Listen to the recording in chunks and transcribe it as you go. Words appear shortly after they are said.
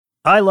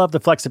I love the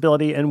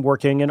flexibility in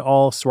working in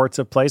all sorts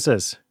of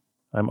places.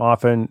 I'm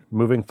often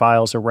moving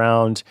files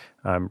around,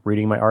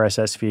 reading my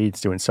RSS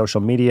feeds, doing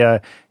social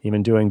media,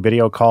 even doing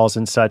video calls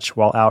and such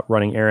while out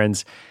running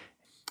errands.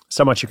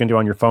 So much you can do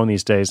on your phone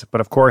these days.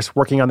 But of course,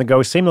 working on the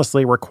go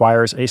seamlessly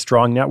requires a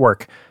strong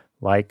network,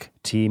 like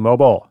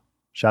T-Mobile.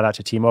 Shout out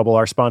to T-Mobile,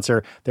 our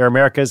sponsor. They're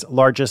America's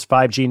largest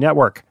 5G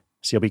network,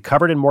 so you'll be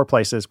covered in more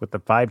places with the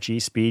 5G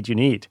speed you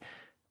need.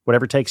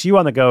 Whatever takes you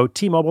on the go,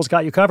 T-Mobile's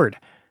got you covered.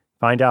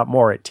 Find out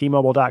more at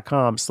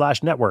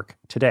T-Mobile.com/network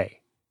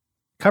today.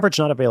 Coverage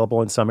not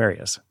available in some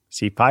areas.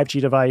 See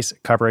 5G device,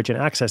 coverage, and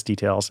access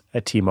details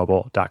at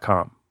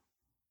T-Mobile.com.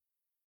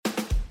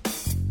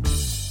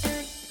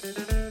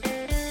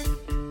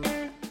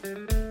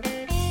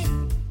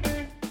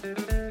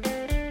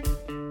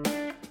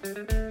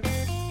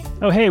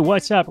 Oh, hey,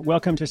 what's up?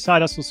 Welcome to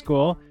Side Hustle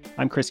School.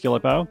 I'm Chris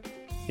Guillebeau.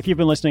 If you've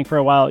been listening for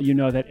a while, you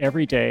know that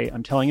every day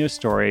I'm telling you a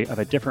story of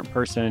a different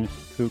person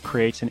who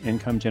creates an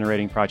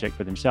income-generating project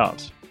for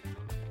themselves.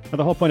 Now,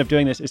 the whole point of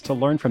doing this is to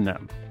learn from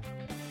them.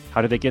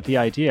 How did they get the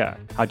idea?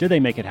 How did they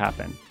make it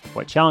happen?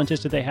 What challenges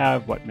did they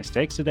have? What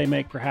mistakes did they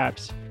make,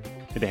 perhaps?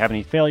 Did they have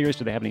any failures?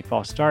 Did they have any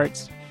false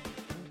starts?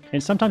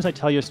 And sometimes I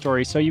tell you a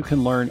story so you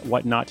can learn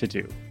what not to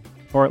do,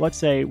 or let's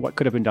say what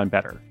could have been done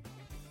better.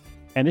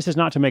 And this is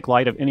not to make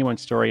light of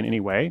anyone's story in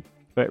any way,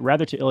 but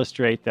rather to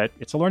illustrate that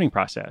it's a learning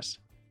process.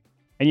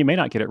 And you may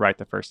not get it right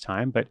the first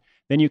time, but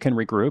then you can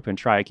regroup and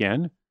try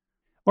again.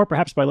 Or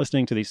perhaps by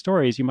listening to these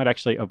stories, you might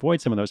actually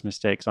avoid some of those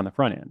mistakes on the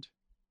front end.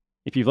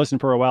 If you've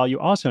listened for a while, you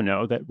also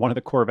know that one of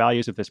the core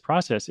values of this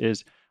process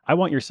is I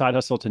want your side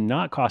hustle to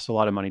not cost a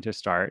lot of money to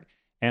start,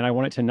 and I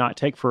want it to not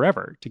take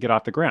forever to get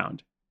off the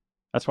ground.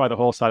 That's why the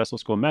whole Side Hustle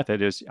School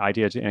method is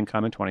idea to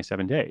income in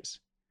 27 days.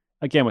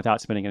 Again,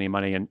 without spending any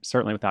money and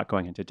certainly without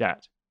going into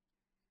debt.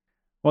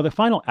 Well, the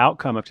final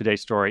outcome of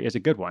today's story is a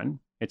good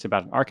one. It's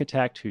about an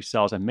architect who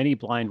sells a mini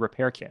blind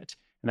repair kit,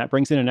 and that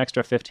brings in an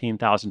extra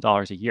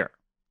 $15,000 a year.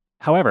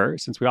 However,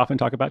 since we often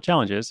talk about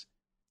challenges,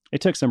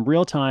 it took some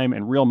real time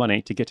and real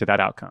money to get to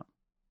that outcome.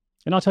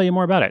 And I'll tell you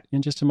more about it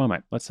in just a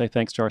moment. Let's say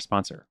thanks to our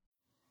sponsor.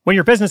 When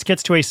your business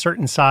gets to a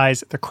certain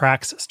size, the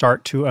cracks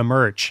start to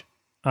emerge.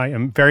 I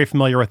am very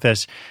familiar with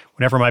this.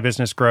 Whenever my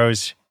business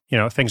grows,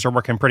 things are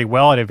working pretty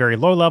well at a very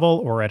low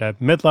level or at a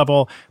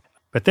mid-level.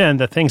 But then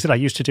the things that I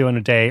used to do in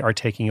a day are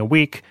taking a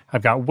week.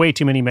 I've got way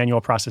too many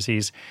manual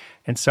processes.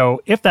 And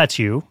so if that's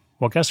you,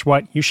 well, guess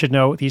what? You should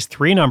know these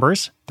three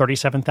numbers,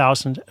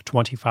 37,000,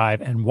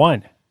 25, and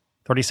 1.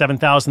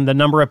 37,000, the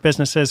number of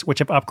businesses which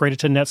have upgraded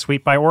to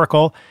NetSuite by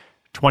Oracle.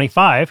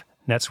 25,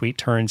 NetSuite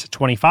turns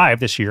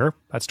 25 this year.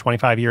 That's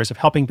 25 years of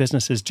helping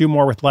businesses do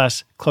more with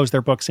less, close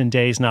their books in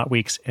days, not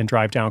weeks, and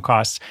drive down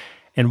costs.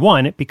 And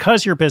 1,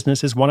 because your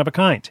business is one of a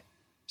kind.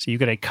 So you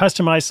get a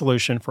customized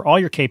solution for all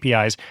your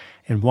KPIs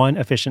in one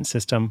efficient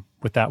system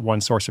with that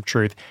one source of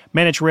truth.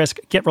 Manage risk,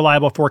 get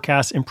reliable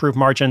forecasts, improve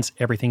margins,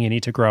 everything you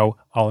need to grow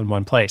all in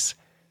one place.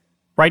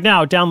 Right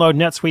now, download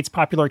NetSuite's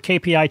popular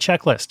KPI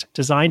checklist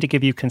designed to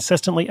give you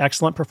consistently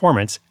excellent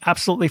performance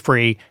absolutely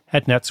free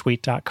at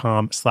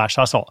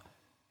netsuite.com/hustle.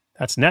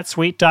 That's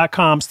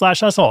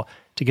netsuite.com/hustle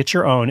to get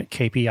your own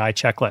KPI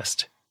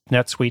checklist.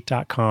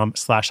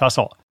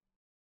 netsuite.com/hustle.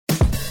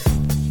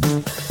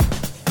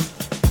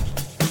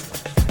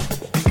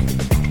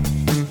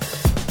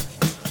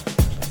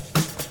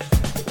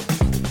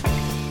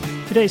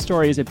 Today's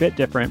story is a bit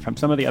different from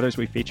some of the others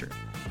we featured.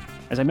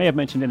 As I may have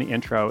mentioned in the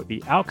intro,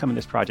 the outcome of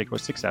this project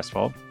was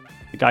successful.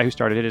 The guy who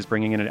started it is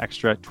bringing in an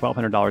extra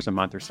 $1,200 a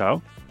month or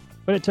so,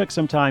 but it took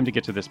some time to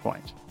get to this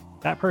point.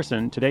 That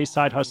person, today's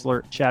side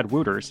hustler, Chad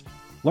Wooters,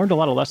 learned a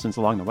lot of lessons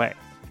along the way.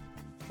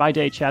 By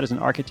day, Chad is an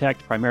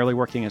architect, primarily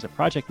working as a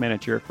project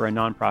manager for a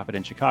nonprofit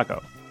in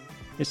Chicago.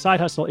 His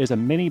side hustle is a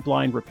mini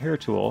blind repair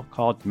tool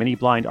called Mini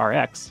Blind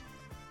RX,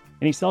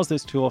 and he sells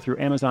this tool through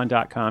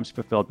Amazon.com's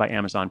Fulfilled by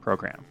Amazon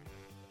program.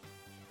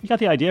 He got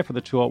the idea for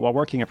the tool while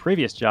working a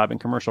previous job in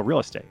commercial real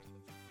estate.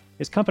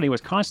 His company was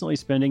constantly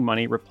spending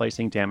money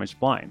replacing damaged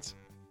blinds.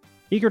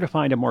 Eager to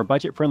find a more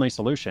budget-friendly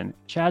solution,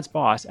 Chad's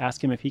boss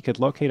asked him if he could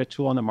locate a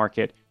tool on the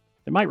market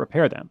that might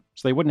repair them,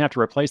 so they wouldn't have to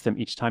replace them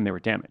each time they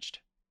were damaged.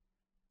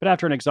 But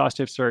after an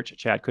exhaustive search,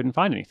 Chad couldn't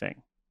find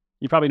anything.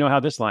 You probably know how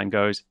this line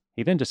goes.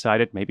 He then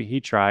decided maybe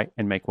he'd try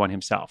and make one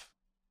himself.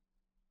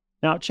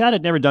 Now, Chad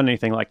had never done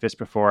anything like this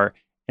before,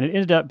 and it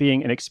ended up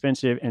being an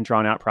expensive and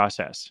drawn-out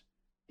process.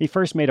 He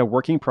first made a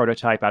working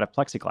prototype out of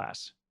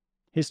plexiglass.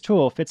 His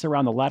tool fits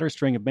around the ladder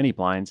string of mini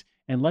blinds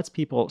and lets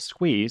people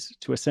squeeze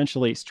to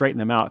essentially straighten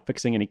them out,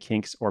 fixing any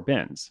kinks or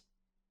bends.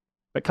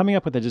 But coming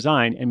up with a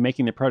design and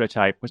making the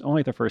prototype was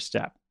only the first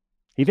step.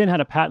 He then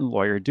had a patent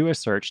lawyer do a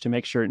search to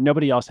make sure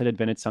nobody else had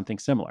invented something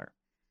similar.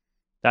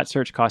 That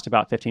search cost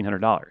about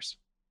 $1,500.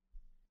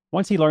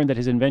 Once he learned that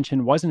his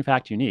invention was in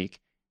fact unique,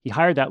 he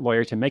hired that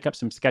lawyer to make up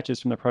some sketches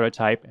from the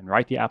prototype and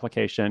write the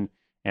application,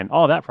 and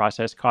all of that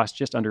process cost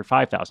just under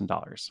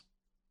 $5,000.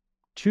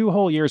 2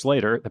 whole years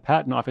later, the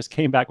patent office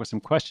came back with some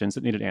questions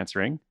that needed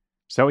answering,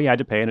 so he had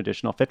to pay an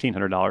additional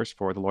 $1,500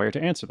 for the lawyer to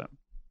answer them.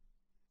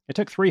 It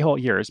took 3 whole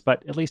years,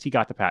 but at least he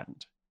got the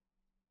patent.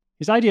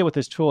 His idea with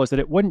this tool is that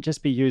it wouldn't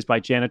just be used by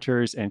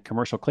janitors and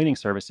commercial cleaning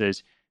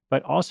services,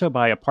 but also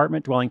by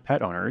apartment-dwelling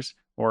pet owners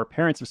or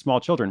parents of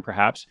small children,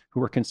 perhaps, who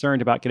were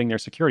concerned about getting their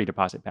security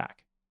deposit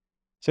back.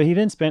 So he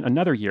then spent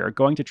another year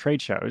going to trade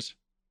shows,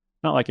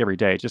 not like every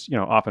day, just,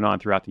 off and on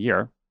throughout the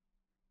year.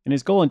 And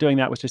his goal in doing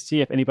that was to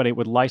see if anybody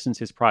would license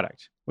his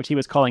product, which he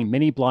was calling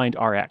Mini Blind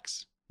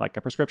RX, like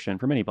a prescription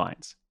for mini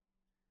blinds.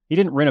 He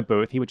didn't rent a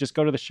booth. He would just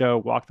go to the show,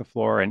 walk the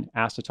floor, and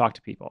ask to talk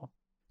to people.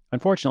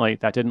 Unfortunately,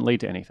 that didn't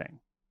lead to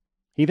anything.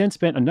 He then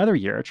spent another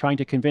year trying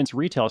to convince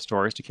retail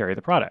stores to carry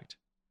the product.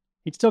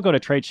 He'd still go to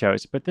trade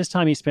shows, but this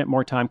time he spent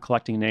more time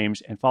collecting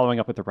names and following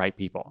up with the right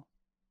people.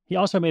 He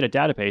also made a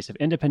database of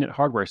independent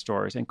hardware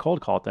stores and cold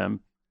called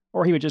them,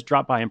 or he would just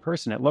drop by in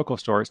person at local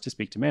stores to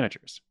speak to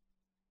managers.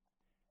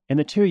 In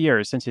the 2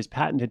 years since his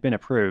patent had been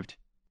approved,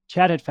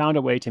 Chad had found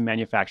a way to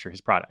manufacture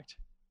his product.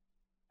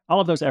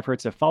 All of those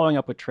efforts of following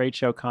up with trade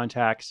show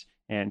contacts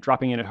and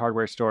dropping in at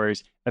hardware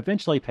stores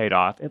eventually paid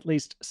off, at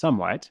least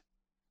somewhat.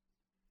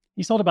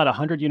 He sold about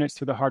 100 units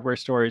through the hardware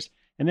stores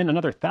and then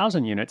another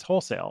 1,000 units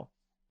wholesale.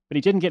 But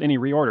he didn't get any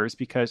reorders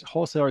because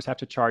wholesalers have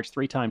to charge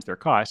 3 times their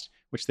cost,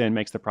 which then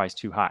makes the price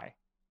too high.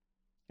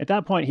 At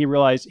that point, he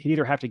realized he'd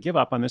either have to give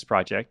up on this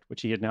project,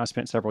 which he had now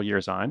spent several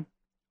years on,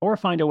 or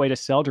find a way to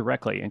sell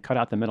directly and cut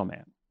out the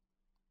middleman.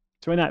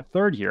 So in that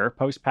 3rd year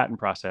post-patent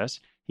process,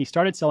 he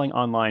started selling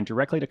online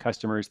directly to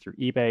customers through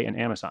eBay and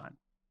Amazon.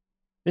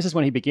 This is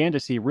when he began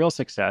to see real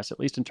success, at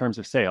least in terms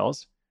of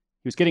sales.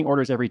 He was getting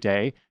orders every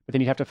day, but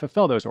then he'd have to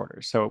fulfill those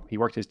orders. So he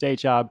worked his day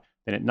job,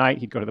 then at night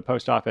he'd go to the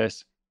post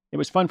office. It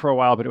was fun for a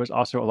while, but it was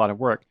also a lot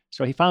of work.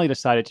 So he finally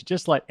decided to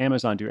just let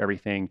Amazon do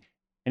everything,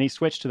 and he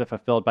switched to the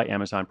Fulfilled by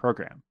Amazon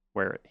program,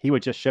 where he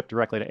would just ship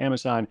directly to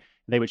Amazon, and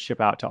they would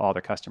ship out to all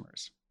their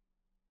customers.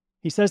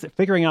 He says that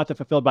figuring out the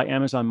Fulfilled by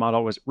Amazon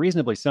model was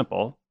reasonably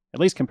simple, at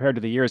least compared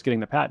to the years getting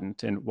the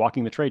patent and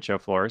walking the trade show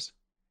floors.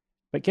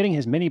 But getting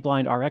his Mini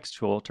Blind RX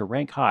tool to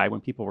rank high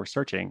when people were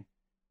searching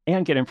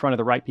and get in front of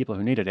the right people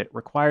who needed it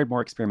required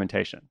more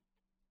experimentation.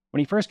 When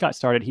he first got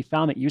started, he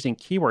found that using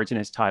keywords in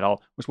his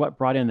title was what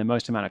brought in the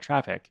most amount of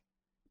traffic.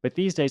 But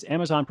these days,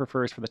 Amazon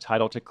prefers for the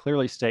title to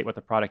clearly state what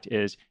the product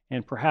is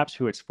and perhaps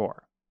who it's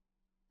for.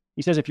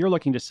 He says if you're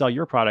looking to sell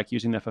your product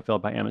using the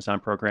Fulfilled by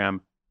Amazon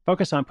program,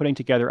 focus on putting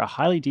together a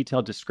highly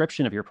detailed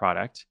description of your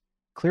product,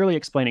 clearly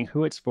explaining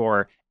who it's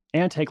for,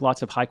 and take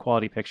lots of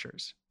high-quality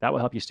pictures. That will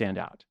help you stand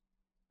out.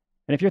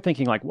 And if you're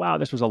thinking like, wow,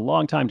 this was a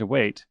long time to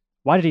wait,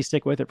 why did he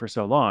stick with it for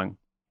so long?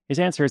 His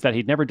answer is that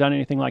he'd never done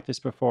anything like this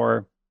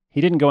before. He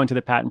didn't go into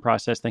the patent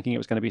process thinking it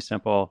was going to be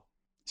simple,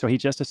 so he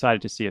just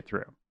decided to see it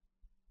through.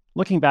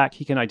 Looking back,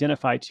 he can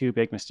identify 2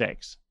 big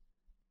mistakes.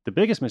 The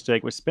biggest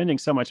mistake was spending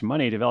so much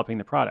money developing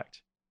the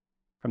product.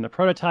 From the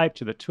prototype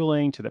to the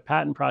tooling to the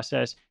patent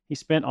process, he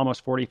spent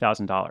almost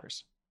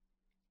 $40,000.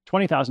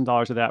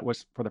 $20,000 of that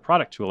was for the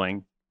product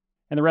tooling,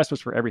 and the rest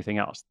was for everything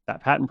else,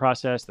 that patent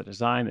process, the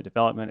design, the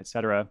development,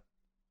 etc.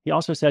 He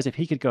also says if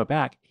he could go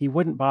back, he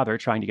wouldn't bother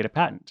trying to get a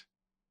patent.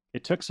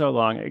 It took so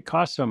long, it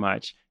cost so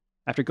much.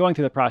 After going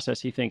through the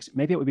process, he thinks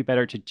maybe it would be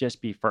better to just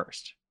be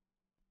first,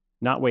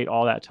 not wait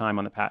all that time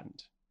on the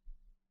patent.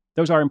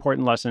 Those are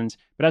important lessons,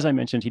 but as I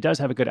mentioned, he does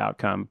have a good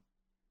outcome.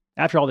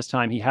 After all this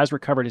time, he has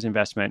recovered his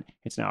investment.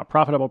 It's now a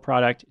profitable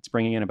product. It's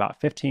bringing in about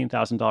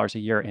 $15,000 a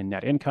year in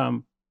net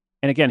income.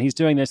 And again, he's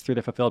doing this through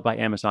the Fulfilled by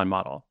Amazon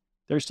model.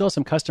 There's still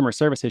some customer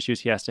service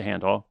issues he has to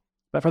handle,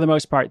 but for the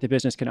most part, the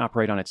business can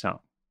operate on its own.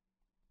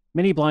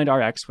 Mini Blind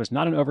RX was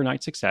not an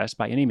overnight success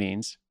by any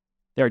means.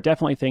 There are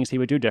definitely things he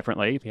would do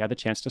differently if he had the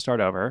chance to start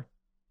over.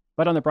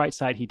 But on the bright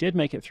side, he did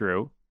make it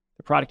through.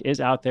 The product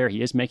is out there.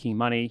 He is making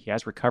money. He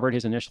has recovered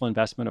his initial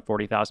investment of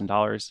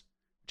 $40,000,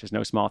 which is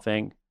no small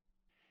thing.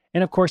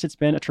 And of course, it's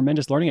been a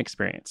tremendous learning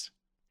experience.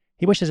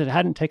 He wishes it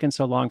hadn't taken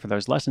so long for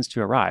those lessons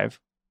to arrive,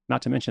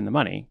 not to mention the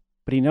money,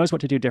 but he knows what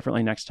to do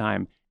differently next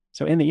time.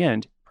 So in the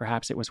end,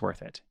 perhaps it was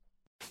worth it.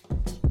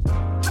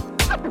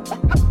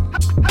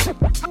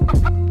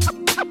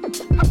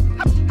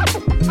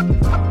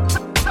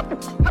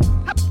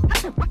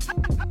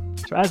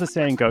 So as the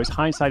saying goes,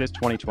 hindsight is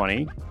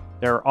 20/20.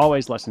 There are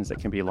always lessons that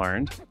can be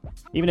learned.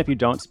 Even if you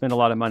don't spend a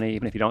lot of money,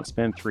 even if you don't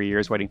spend 3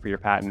 years waiting for your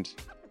patent,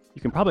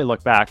 you can probably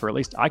look back, or at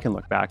least I can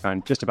look back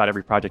on just about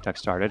every project I've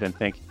started and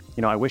think,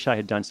 I wish I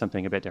had done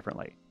something a bit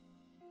differently.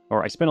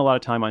 Or I spent a lot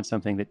of time on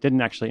something that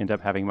didn't actually end up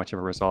having much of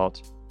a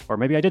result. Or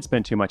maybe I did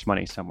spend too much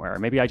money somewhere. Or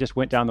maybe I just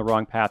went down the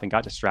wrong path and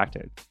got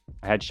distracted.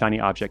 I had shiny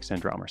object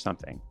syndrome or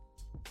something.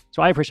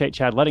 So I appreciate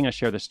Chad letting us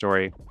share this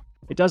story.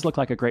 It does look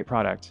like a great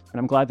product, and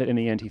I'm glad that in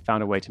the end he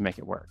found a way to make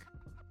it work.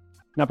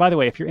 Now, by the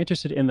way, if you're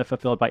interested in the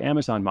Fulfilled by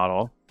Amazon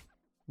model,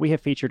 we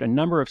have featured a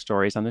number of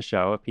stories on the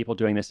show of people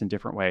doing this in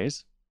different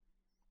ways.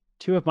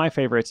 2 of my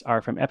favorites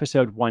are from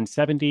episode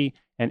 170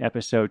 and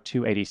episode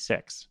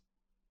 286.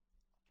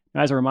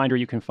 Now, as a reminder,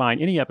 you can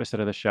find any episode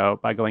of the show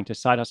by going to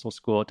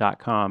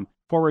sidehustleschool.com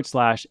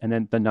 / and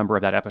then the number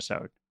of that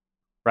episode,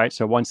 right?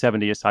 So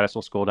 170 is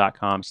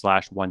sidehustleschool.com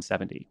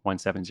 /170,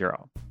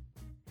 170.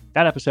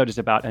 That episode is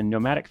about a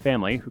nomadic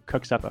family who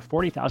cooks up a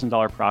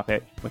 $40,000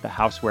 profit with a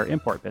houseware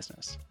import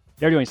business.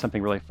 They're doing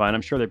something really fun.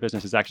 I'm sure their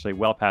business is actually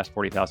well past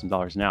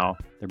 $40,000 now.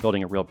 They're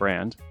building a real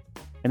brand.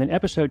 And then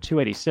episode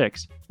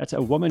 286, that's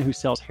a woman who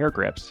sells hair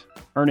grips,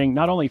 earning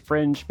not only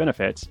fringe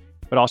benefits,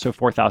 but also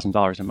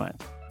 $4,000 a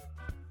month.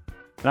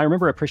 And I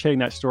remember appreciating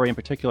that story in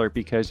particular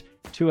because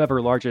two of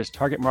her largest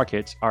target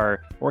markets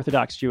are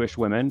Orthodox Jewish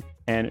women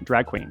and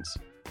drag queens.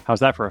 How's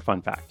that for a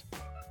fun fact?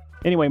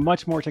 Anyway,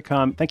 much more to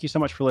come. Thank you so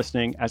much for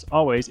listening. As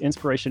always,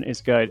 inspiration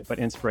is good, but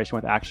inspiration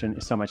with action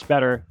is so much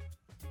better.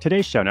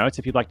 Today's show notes,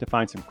 if you'd like to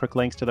find some quick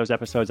links to those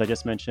episodes I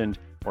just mentioned,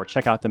 or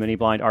check out the Mini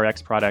Blind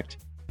RX product,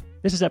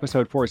 this is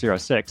episode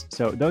 406,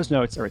 so those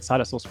notes are at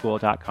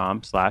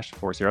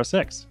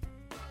sidehustleschool.com/406.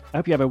 I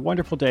hope you have a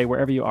wonderful day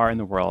wherever you are in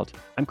the world.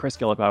 I'm Chris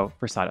Guillebeau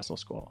for Side Hustle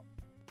School.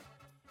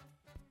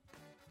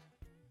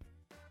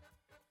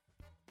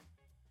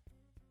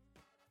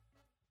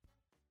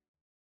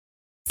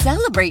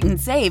 Celebrate and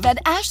save at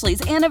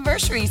Ashley's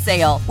Anniversary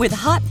Sale. With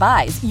Hot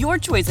Buys, your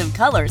choice of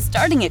colors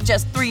starting at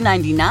just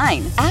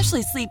 $3.99.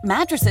 Ashley Sleep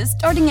mattresses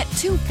starting at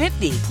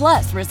 $2.50.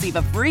 Plus, receive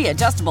a free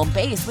adjustable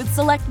base with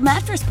select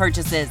mattress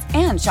purchases.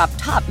 And shop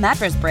top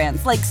mattress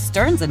brands like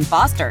Stearns &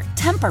 Foster,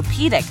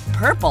 Tempur-Pedic,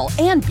 Purple,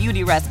 and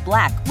Beautyrest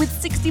Black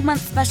with 60-month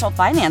special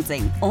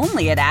financing.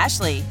 Only at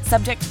Ashley.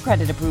 Subject to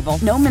credit approval.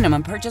 No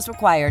minimum purchase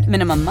required.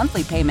 Minimum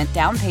monthly payment,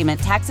 down payment,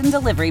 tax, and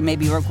delivery may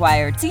be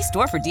required. See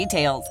store for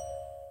details.